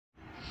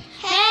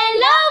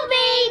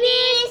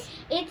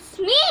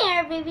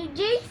baby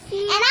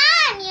JC. And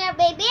I'm your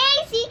baby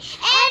AC.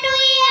 And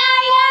we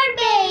are your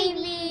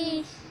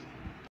babies.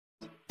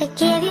 I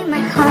gave you my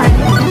heart.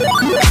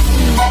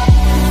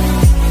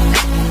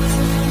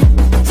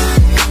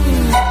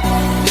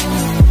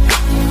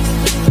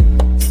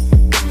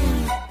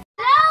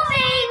 Hello,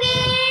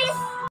 babies!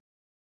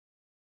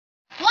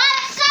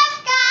 What's up,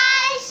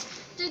 guys?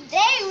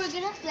 Today we're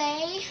gonna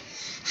play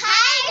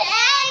hide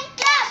and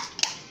clap.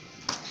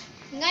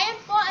 Ngayon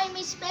po ay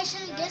may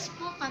special guest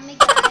po kami,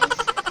 guys.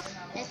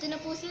 Ito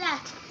na po sila.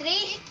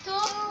 3, 2,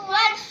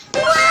 1.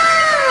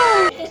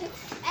 Wow!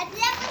 At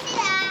yan po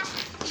sila.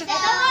 Ito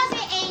po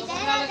si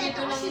Aiden. At ito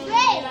po si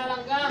Gray.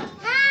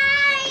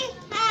 Hi!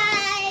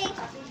 Hi!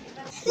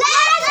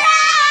 Let's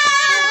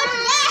round!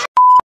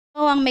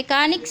 So, ang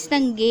mechanics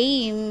ng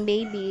game,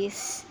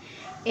 babies,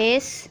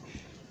 is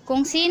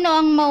kung sino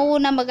ang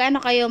mauuna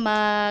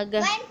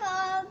Blindfold.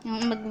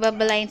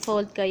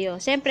 magba-blindfold kayo.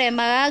 Siyempre,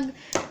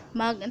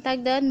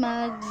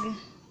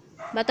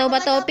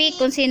 bato-bato pick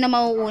kung sino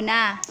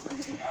mauuna.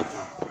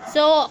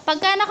 So,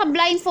 pagka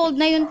naka-blindfold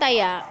na yung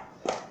taya,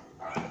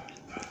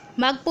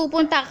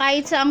 magpupunta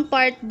kahit saang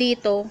part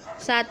dito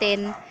sa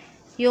atin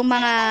yung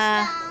mga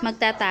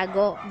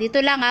magtatago. Dito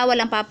lang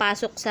walang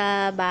papasok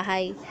sa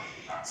bahay.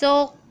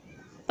 So,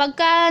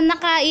 pagka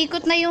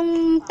nakaikot na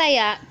yung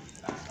taya,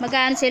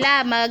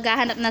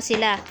 maghahanap na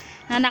sila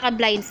na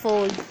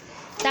naka-blindfold.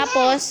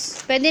 Tapos,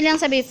 pwede lang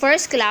sabi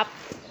first clap.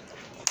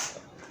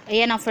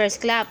 Ayan ang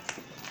first clap.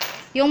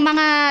 Yung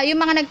mga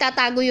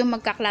nagtatago yung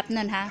magka-clap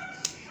nun, ha.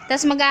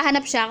 Tapos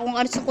maghahanap siya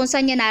kung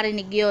saan niya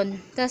narinig yun.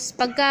 Tapos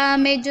pagka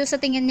medyo sa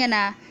tingin niya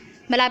na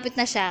malapit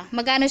na siya,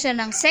 magano siya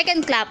ng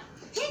second clap.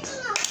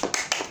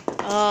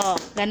 Oh,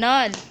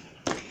 ganon.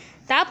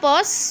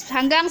 Tapos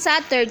hanggang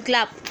sa third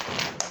clap.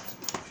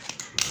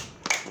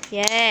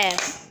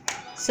 Yes.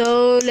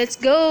 So, let's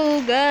go,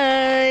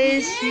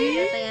 guys.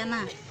 Taya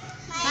na.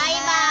 May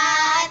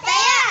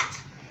bataya!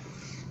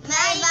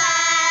 May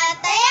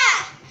bataya!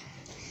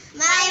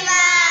 May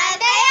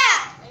bataya!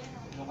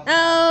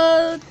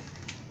 Out.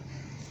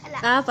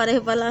 Pareho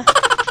pala.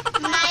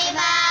 May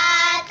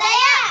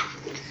bataya!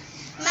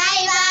 May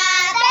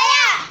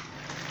bataya!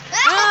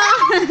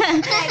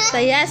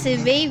 Saya si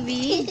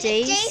baby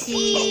JC.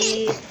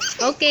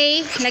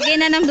 Okay,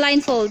 lagyan na ng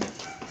blindfold.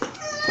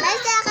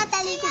 Basta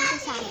katalikod ko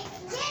sana.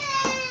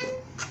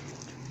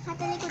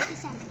 Katalikod ko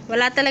sana.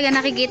 Wala talaga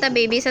nakikita,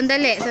 baby.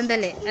 Sandali.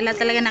 Wala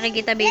talaga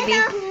nakikita, baby.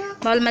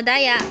 Bawal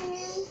madaya.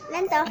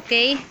 Lanto?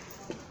 Okay?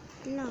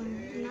 No.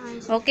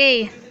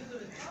 Okay.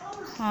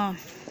 Oh.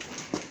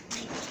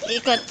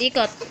 Ikot.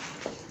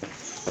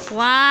 1, 2,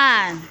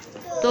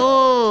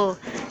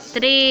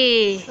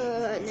 3,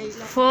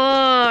 4,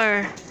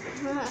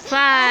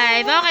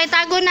 5. Okay,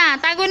 tago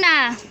na.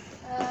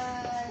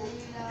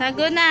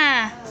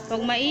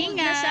 Huwag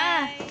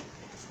maingay.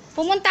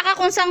 Pumunta ka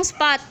kung saang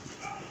spot.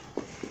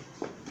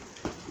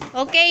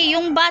 Okay,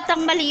 yung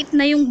batang maliit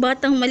na yung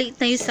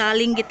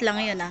salinggit lang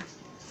yun, ha.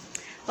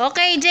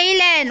 Okay,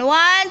 Jaylen. 1,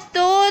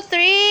 2,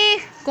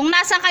 3. Kung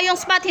nasa kayong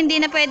spot,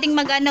 hindi na pwedeng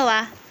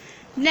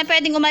hindi na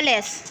pwedeng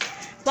umalis.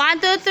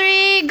 1,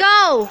 2, 3,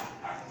 go!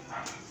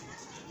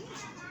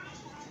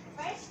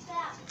 First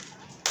clap.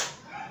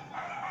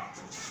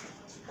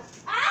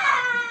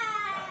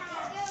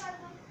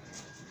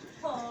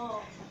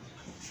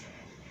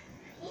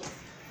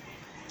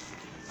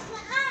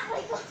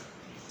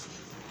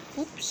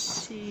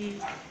 Oopsie.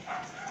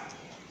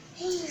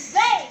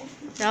 Bang!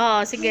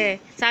 Oo, sige.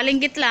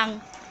 Salinggit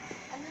lang.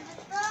 Ano na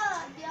to?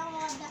 Di ako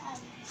makadaan.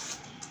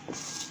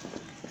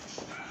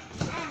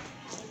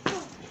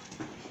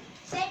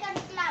 Second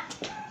clap.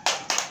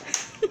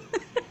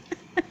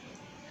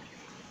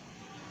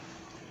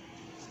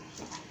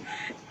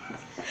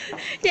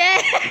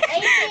 Yeah!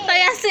 80.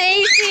 Taya si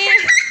AC.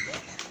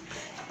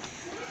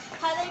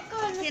 Halay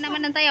ko. Hindi naman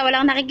ng taya.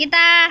 Walang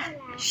nakikita.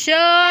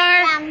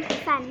 Sure.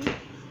 Sun.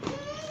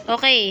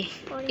 Okay.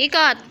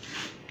 Ikot.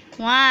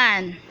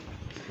 1,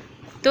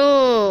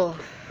 2,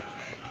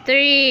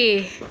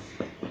 3,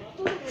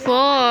 4,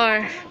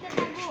 5.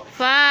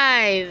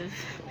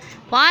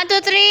 1, 2,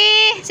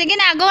 3. Sige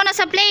na, go na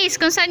sa place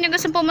kung saan nyo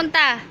gusto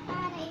pumunta.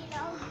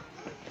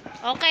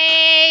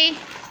 Okay.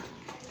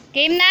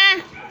 Game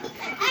na.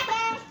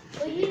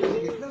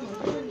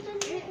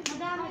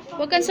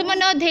 Huwag kang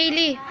sumunod,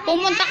 Hailey.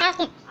 Pumunta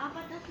ka.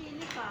 Apat na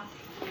sili pa.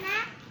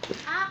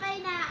 Okay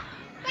na.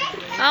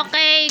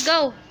 Okay,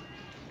 go.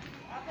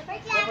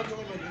 First clap.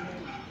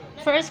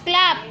 First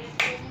clap.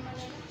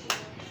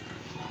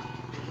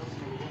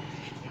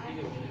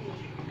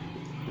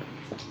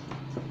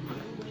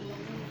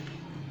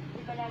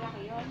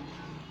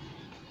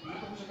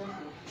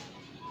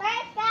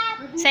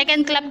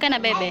 Second clap ka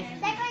na, bebe.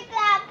 Second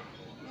clap.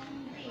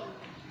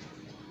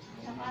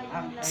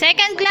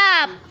 Second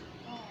clap.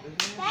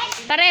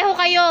 Pareho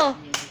kayo.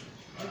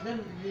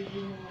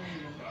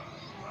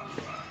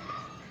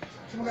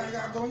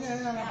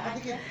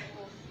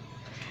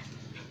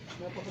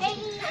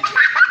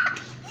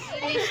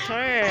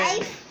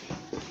 Start.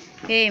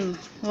 Game.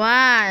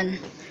 1,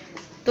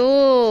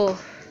 2,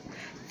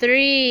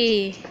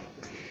 3,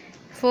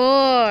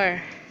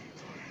 4,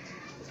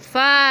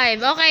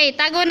 5. Okay,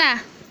 tago na.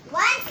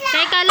 One clap.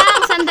 Teka lang,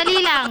 sandali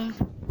lang.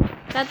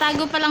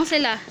 Tatago pa lang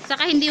sila.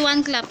 Saka hindi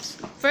one claps.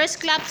 First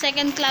clap,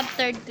 second clap,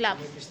 third clap.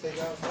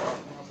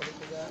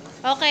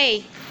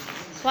 Okay.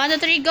 1,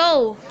 2, 3,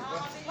 go.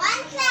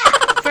 One clap.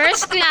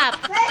 First clap.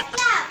 First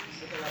clap.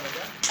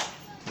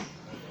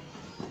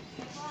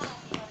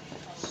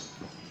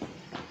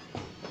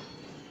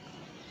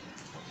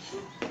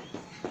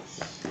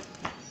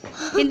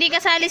 Hindi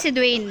kasali si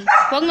Dwayne.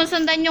 Huwag mo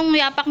sundan yung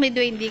yapak ni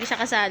Dwayne. Hindi siya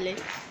kasali.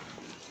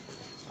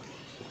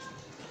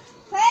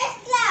 First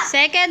clap.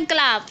 Second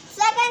clap.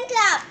 Second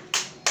clap.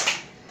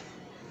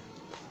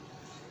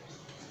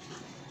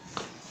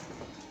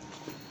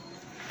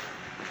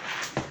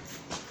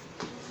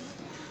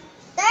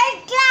 Third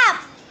clap.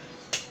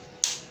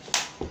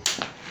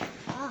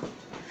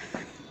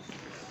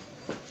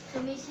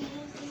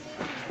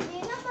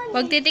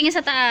 Huwag titingin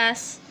sa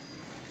taas.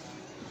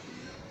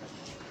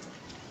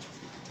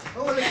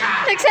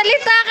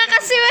 Nagsalita ka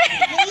kasi.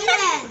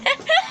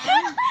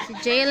 Si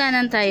Jaylan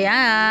ang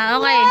taya.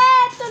 Okay.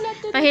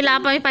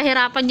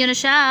 Pahirapan nyo na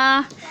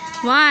siya.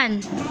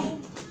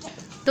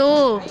 1,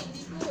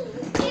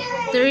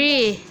 2,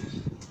 3,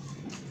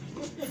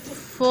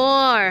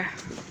 4,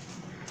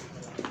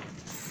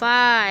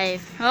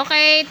 5.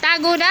 Okay,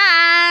 tago na.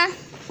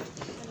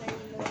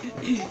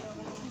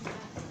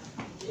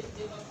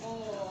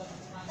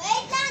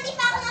 Wait lang, di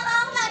pa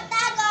ako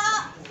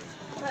magtago.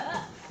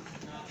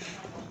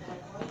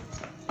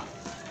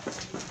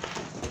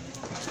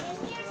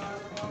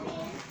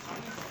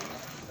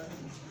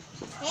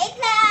 Wait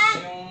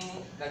lang.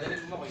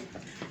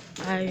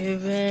 Are you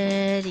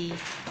ready?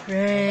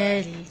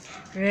 Ready?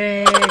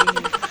 Ready?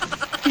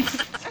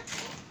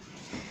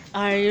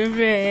 Are you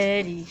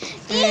ready?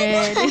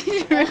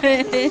 Ready?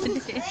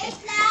 Ready? Wait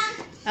lang.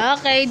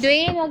 Okay,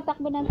 Dwayne, wag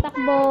takbo ng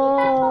takbo.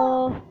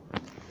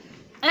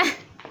 Ah,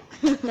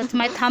 that's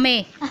my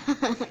tummy.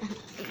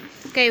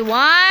 Okay, 1,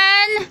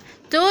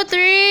 2,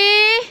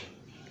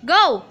 3,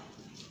 go!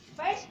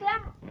 First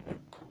clap.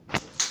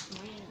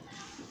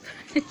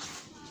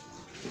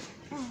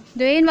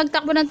 Dwayne,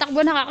 magtakbo ng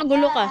takbo,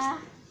 nakakagulo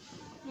ka.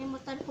 May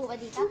motor po ba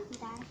dito?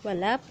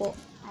 Wala po.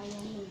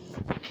 Ayun.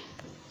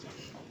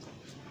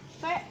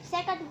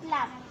 Second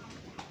clap.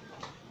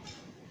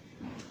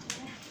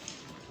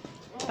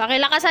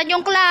 Pakilakasan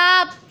yung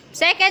clap.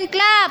 Second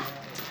clap.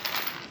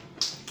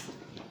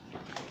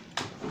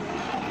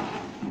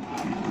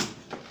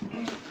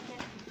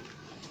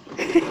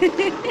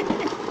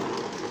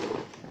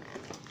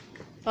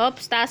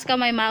 Oops, taas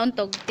kamay,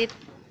 mauntog.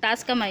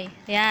 Taas kamay.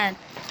 Ayan.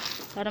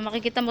 Para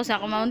makikita mo saan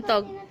ka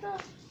mauntog.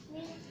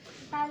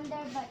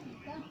 Thunder ba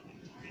dito?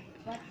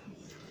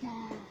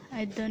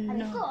 I don't Ko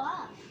know.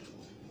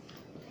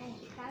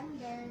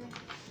 Thunder.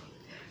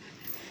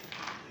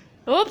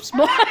 Oops,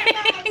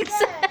 boings.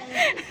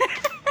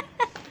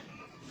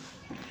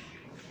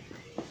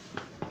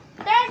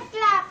 Third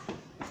clap.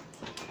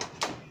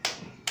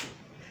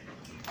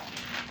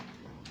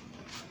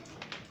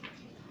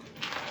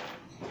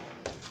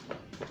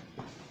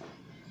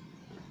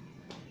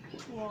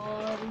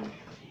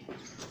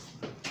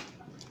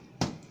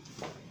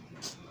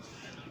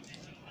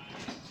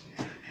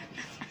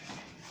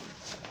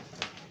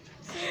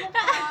 Sino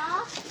pa?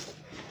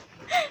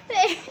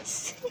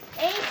 Thanks.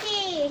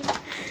 80.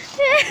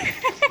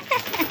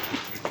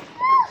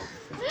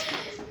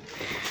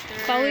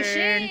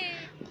 Turn.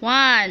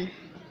 1,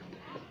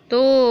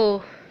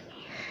 2,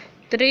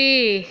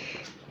 3,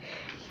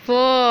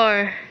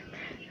 4,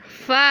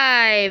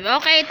 5.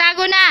 Okay,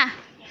 tago na.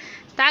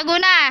 Tago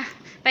na.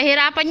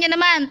 Pahirapan nyo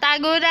naman.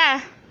 Tago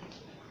na.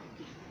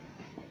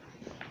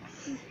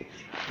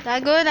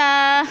 Tago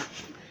na.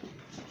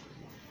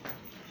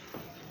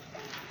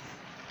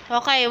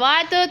 Okay,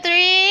 1, 2,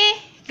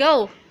 3,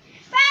 go.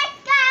 First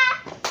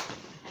clap.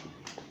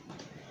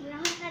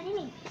 Lahat na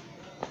din eh.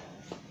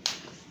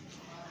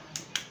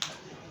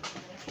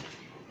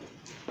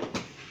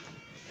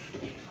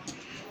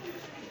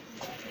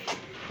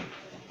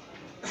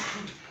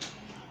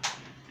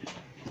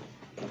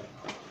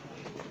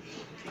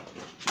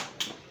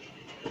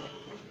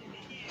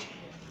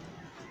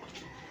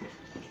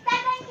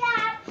 Second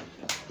clap.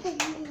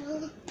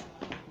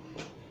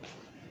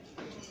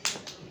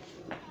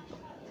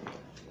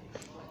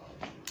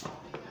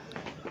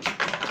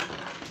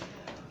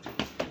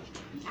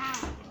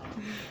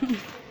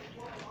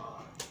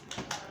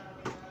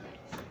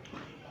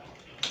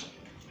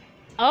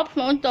 Op,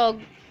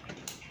 mauntog.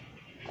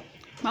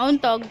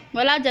 Mauntog.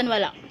 Wala dyan,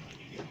 wala.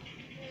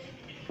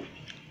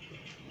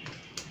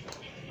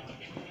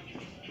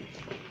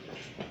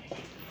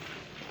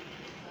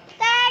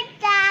 Third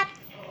clap.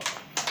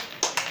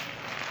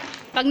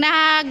 Pag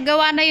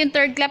nagawa na yung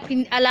third clap,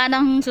 ala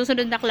ng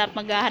susunod na clap,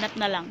 maghahanap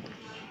na lang.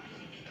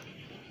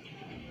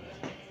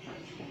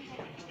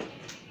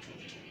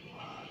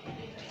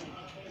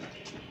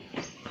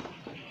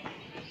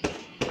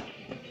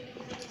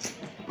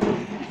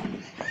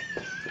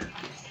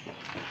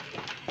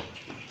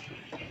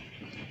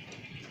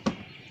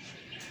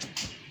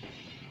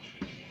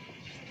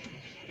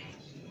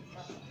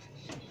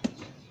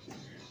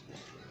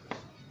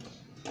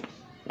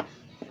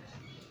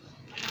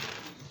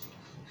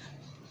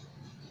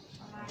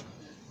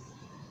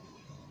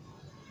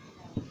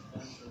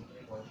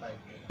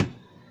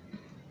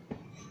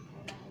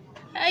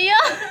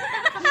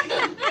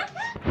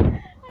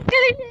 Ang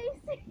galing niya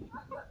isip.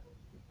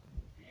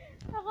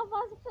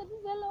 Nakapasok siya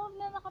dun sa loob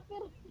na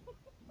nakapiro.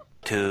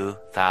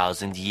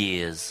 2,000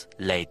 years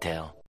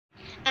later.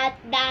 At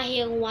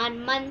dahil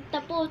 1 month na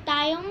po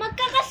tayong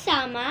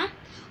magkakasama,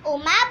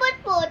 umabot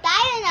po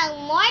tayo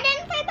ng more than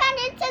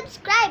 500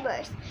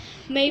 subscribers.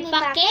 May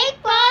pa-cake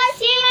po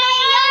si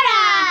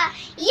Mayora!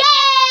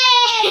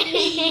 Yay!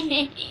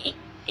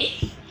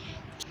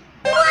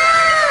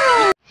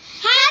 Wow!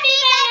 Happy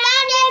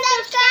 500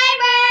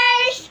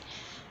 subscribers!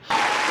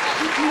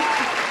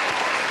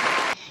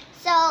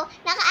 So,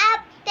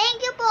 thank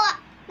you po.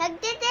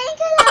 Nagtithank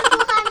you lang po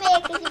kami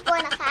kasi po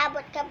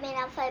nakaabot kami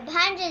ng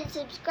 500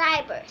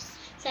 subscribers.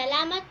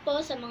 Salamat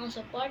po sa mga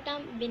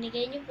suportang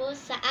binigay niyo po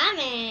sa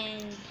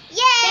amin.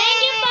 Yay!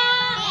 Thank you po!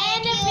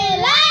 And if you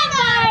like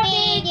our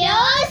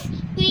videos,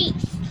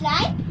 please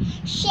like,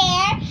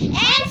 share,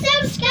 and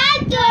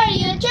subscribe to our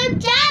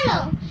YouTube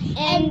channel.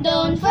 And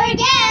don't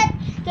forget